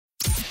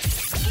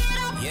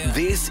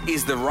This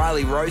is the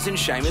Riley Rose and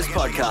Seamus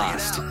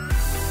podcast.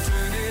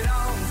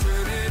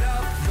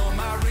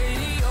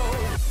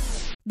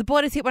 The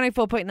Borders hit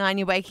 104.9.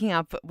 You're waking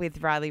up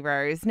with Riley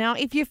Rose. Now,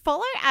 if you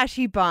follow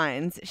Ashy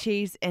Bynes,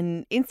 she's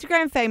an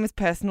Instagram famous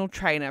personal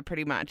trainer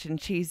pretty much, and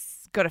she's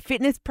got a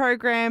fitness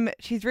program.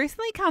 She's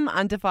recently come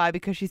under fire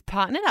because she's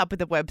partnered up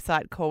with a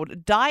website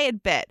called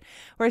Diet Bet,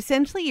 where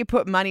essentially you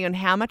put money on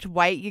how much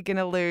weight you're going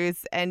to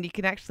lose, and you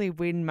can actually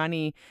win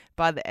money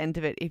by the end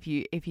of it if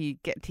you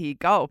get to your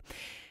goal.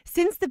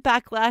 Since the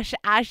backlash,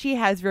 Ashy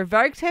has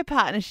revoked her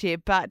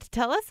partnership, but to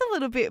tell us a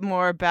little bit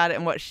more about it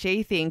and what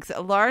she thinks,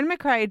 Lauren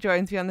McRae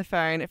joins me on the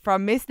phone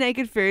from Miss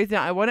Naked Foods.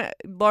 Now,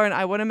 Lauren,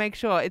 I want to make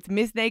sure it's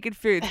Miss Naked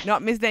Foods,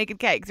 not Miss Naked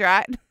Cakes,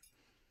 right?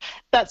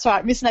 That's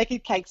right. Miss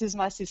Naked Cakes is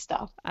my sister.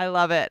 I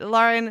love it.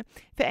 Lauren,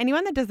 for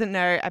anyone that doesn't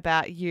know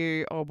about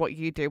you or what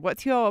you do,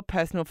 what's your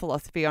personal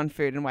philosophy on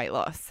food and weight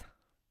loss?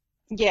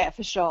 Yeah,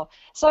 for sure.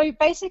 So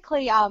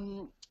basically,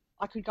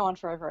 I could go on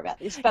forever about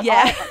this, but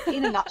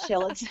in a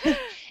nutshell,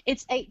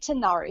 it's eat to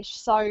nourish.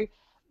 So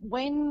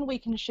when we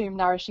consume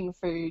nourishing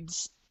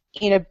foods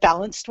in a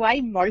balanced way,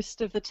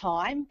 most of the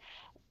time,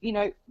 you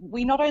know,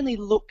 we not only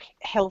look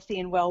healthy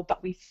and well,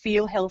 but we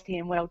feel healthy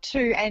and well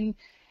too. And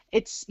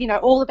it's, you know,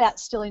 all about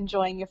still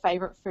enjoying your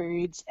favorite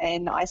foods.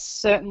 And I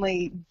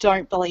certainly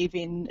don't believe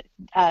in,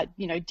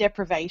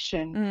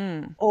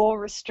 deprivation or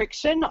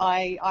restriction.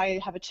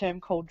 I have a term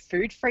called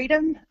food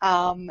freedom.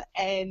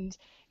 And,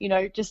 you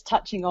know, just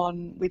touching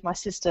on with my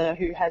sister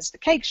who has the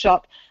cake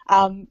shop,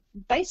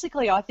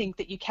 basically I think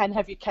that you can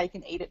have your cake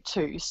and eat it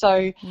too.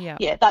 So,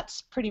 yeah,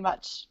 that's pretty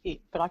much it.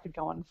 But I could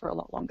go on for a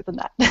lot longer than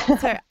that.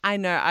 So I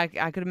know,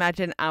 I could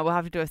imagine we'll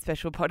have to do a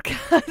special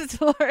podcast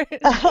for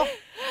it.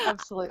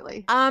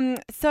 Absolutely.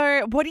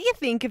 So what do you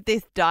think of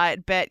this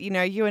diet bet? You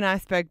know, you and I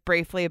spoke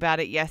briefly about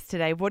it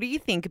yesterday. What do you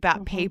think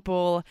about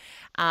people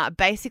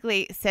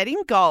basically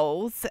setting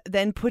goals,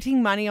 then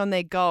putting money on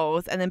their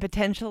goals, and then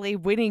potentially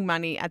winning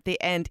money at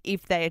the end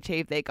if they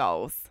achieve their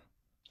goals?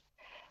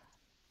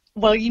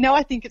 Well, you know,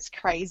 I think it's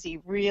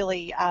crazy,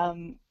 really.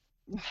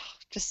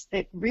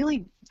 It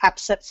really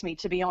upsets me,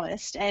 to be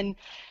honest. And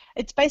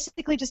it's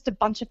basically just a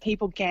bunch of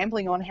people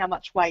gambling on how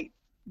much weight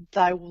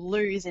they will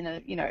lose in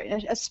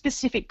a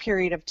specific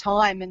period of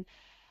time. And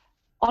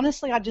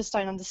honestly, I just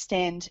don't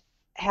understand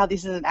how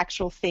this is an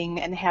actual thing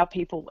and how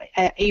people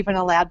are even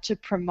allowed to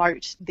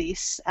promote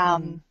this.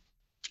 And,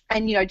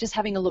 you know, just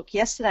having a look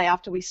yesterday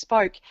after we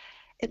spoke,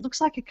 it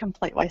looks like a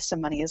complete waste of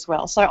money as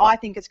well. So I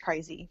think it's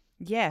crazy.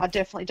 Yeah. I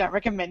definitely don't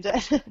recommend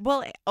it.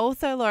 Well,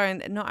 also,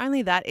 Lauren, not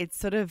only that, it's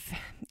sort of,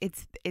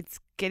 it's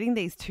getting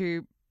these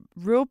two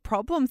real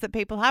problems that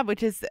people have,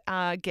 which is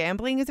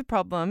gambling is a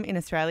problem in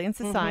Australian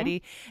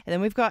society. And then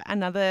we've got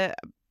another,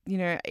 you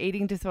know,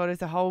 eating disorders,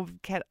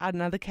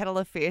 another kettle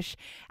of fish.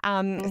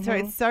 So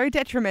it's so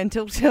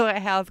detrimental to our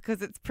health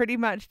because it's pretty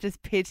much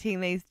just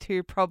pitting these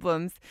two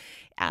problems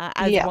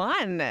as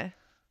one.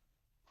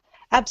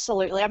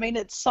 Absolutely. I mean,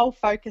 its sole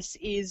focus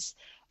is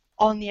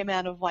on the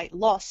amount of weight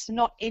lost,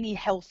 not any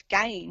health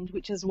gained,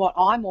 which is what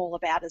I'm all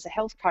about as a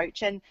health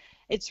coach. And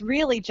it's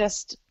really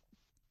just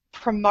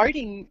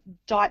promoting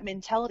diet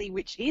mentality,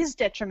 which is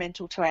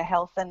detrimental to our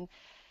health and,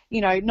 you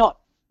know,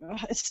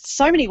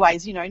 so many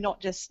ways, you know, not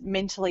just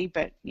mentally,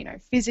 but, you know,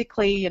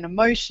 physically and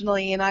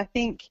emotionally. And I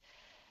think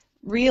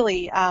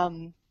really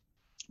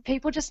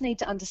people just need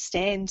to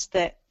understand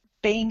that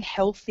being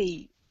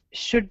healthy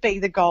should be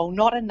the goal,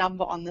 not a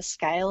number on the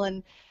scale.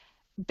 And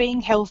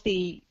being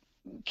healthy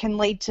can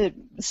lead to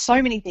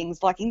so many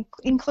things, like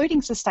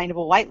including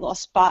sustainable weight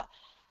loss, but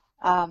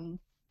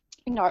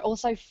you know,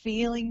 also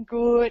feeling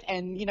good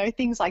and, you know,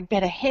 things like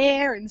better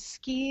hair and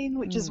skin,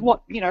 which is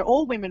what, you know,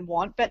 all women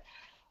want. But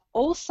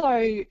also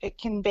it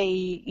can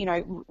be, you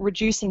know,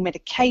 reducing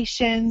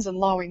medications and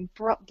lowering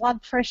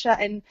blood pressure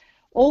and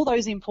all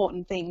those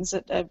important things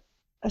that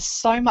are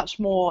so much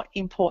more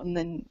important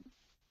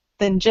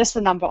than just the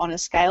number on a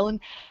scale.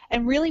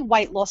 And really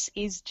weight loss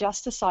is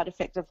just a side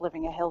effect of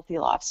living a healthy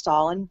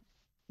lifestyle, and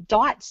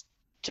diets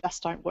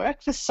just don't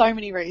work for so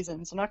many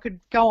reasons. And I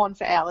could go on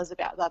for hours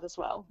about that as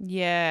well.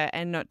 Yeah,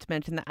 and not to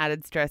mention the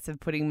added stress of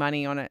putting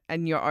money on it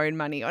and your own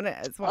money on it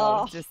as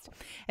well.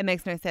 It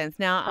makes no sense.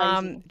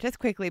 Now, just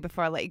quickly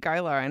before I let you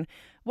go, Lauren,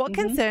 what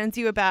concerns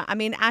you about, I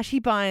mean, Ashy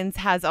Bynes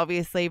has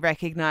obviously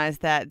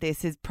recognised that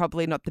this is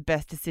probably not the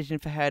best decision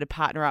for her to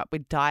partner up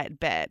with Diet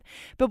Bet.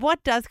 But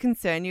what does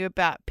concern you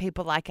about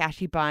people like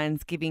Ashy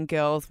Bynes giving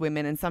girls,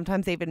 women, and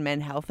sometimes even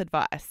men health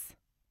advice?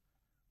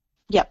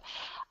 Yep.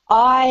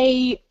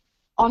 I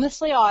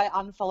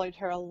unfollowed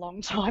her a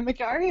long time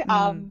ago,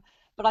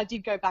 but I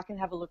did go back and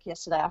have a look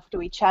yesterday after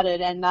we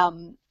chatted,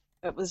 and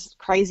it was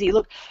crazy.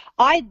 Look,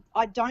 I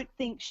don't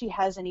think she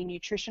has any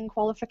nutrition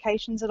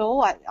qualifications at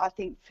all. I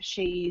think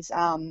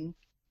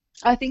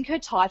I think her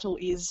title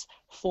is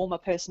former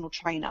personal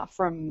trainer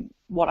from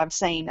what I've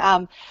seen.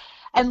 And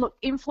look,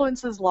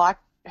 influencers like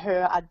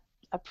her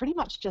are pretty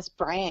much just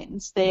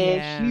brands.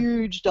 They're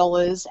huge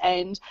dollars,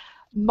 and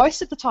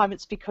most of the time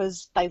it's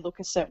because they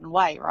look a certain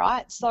way,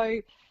 right? So,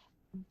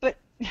 but,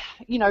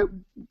 you know,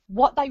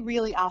 what they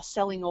really are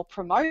selling or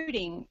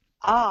promoting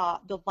are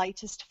the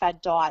latest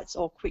fad diets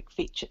or quick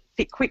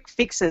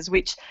fixes,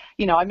 which,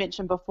 you know, I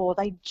mentioned before,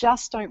 they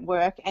just don't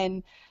work.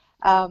 And,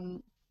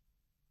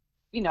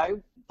 you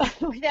know,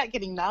 without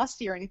getting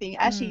nasty or anything,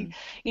 Ashley,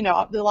 you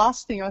know, the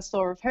last thing I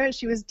saw of her,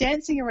 she was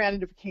dancing around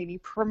in a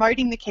bikini,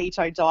 promoting the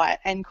keto diet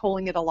and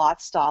calling it a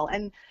lifestyle.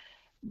 And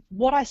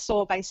what I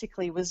saw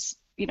basically was,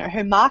 you know,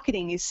 her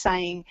marketing is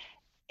saying,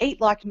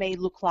 eat like me,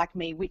 look like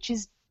me, which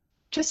is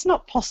just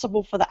not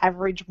possible for the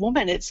average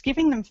woman. It's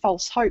giving them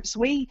false hopes.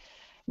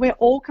 We're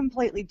all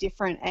completely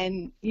different,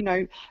 and, you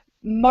know,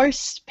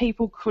 most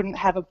people couldn't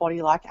have a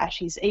body like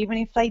Ashley's, even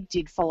if they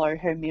did follow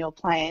her meal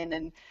plan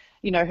and,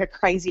 you know, her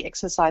crazy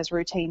exercise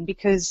routine,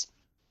 because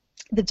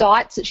the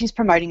diets that she's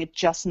promoting are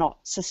just not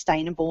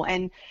sustainable.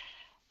 And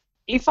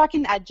if I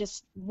can add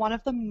just one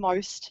of the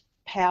most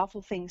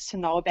powerful things to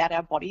know about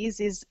our bodies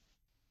is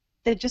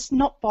they're just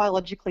not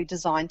biologically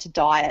designed to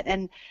diet,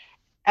 and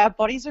our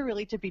bodies are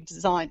really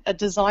designed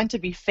to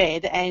be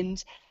fed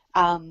and,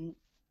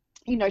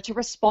 you know, to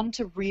respond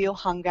to real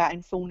hunger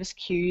and fullness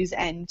cues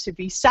and to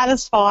be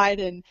satisfied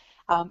and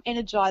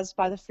energized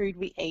by the food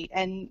we eat.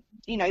 And,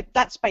 you know,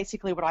 that's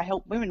basically what I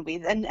help women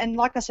with. And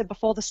like I said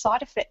before, the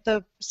side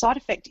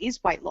effect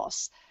is weight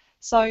loss.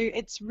 So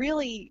it's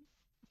really,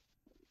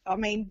 I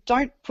mean,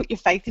 don't put your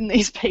faith in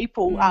these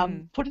people.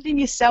 Put it in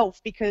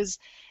yourself, because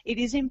it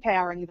is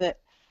empowering that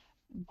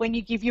when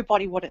you give your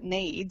body what it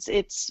needs,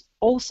 it's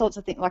all sorts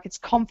of things, like it's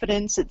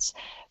confidence, it's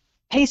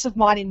peace of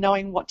mind in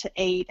knowing what to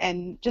eat,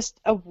 and just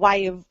a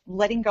way of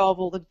letting go of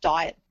all the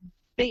diet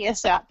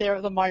BS out there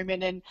at the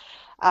moment. And,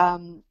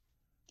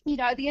 you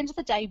know, at the end of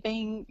the day,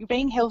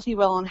 being healthy,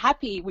 well, and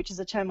happy, which is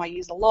a term I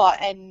use a lot,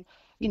 and,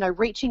 you know,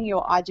 reaching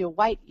your ideal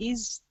weight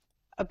is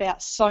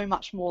about so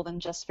much more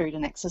than just food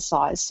and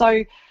exercise.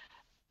 So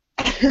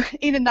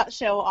in a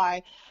nutshell,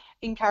 I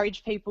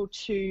encourage people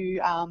to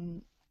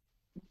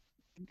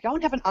go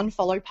and have an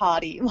unfollow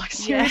party. Like,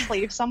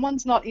 seriously, if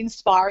someone's not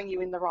inspiring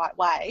you in the right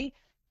way,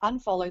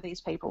 unfollow these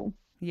people.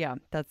 Yeah,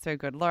 that's so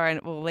good. Lauren,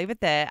 we'll leave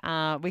it there.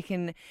 We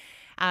can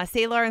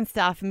see Lauren's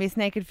stuff, Miss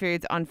Naked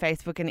Foods, on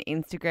Facebook and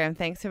Instagram.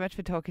 Thanks so much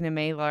for talking to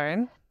me,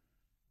 Lauren.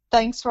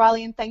 Thanks,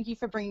 Riley, and thank you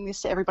for bringing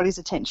this to everybody's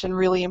attention.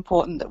 Really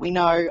important that we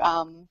know,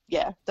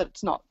 that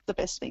it's not the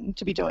best thing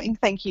to be doing.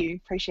 Thank you.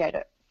 Appreciate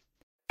it.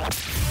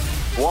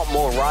 Want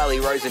more Riley,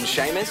 Rose and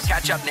Seamus?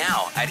 Catch up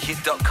now at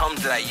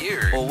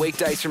hit.com.au or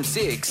weekdays from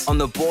 6 on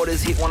the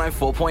Borders Hit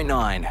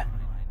 104.9.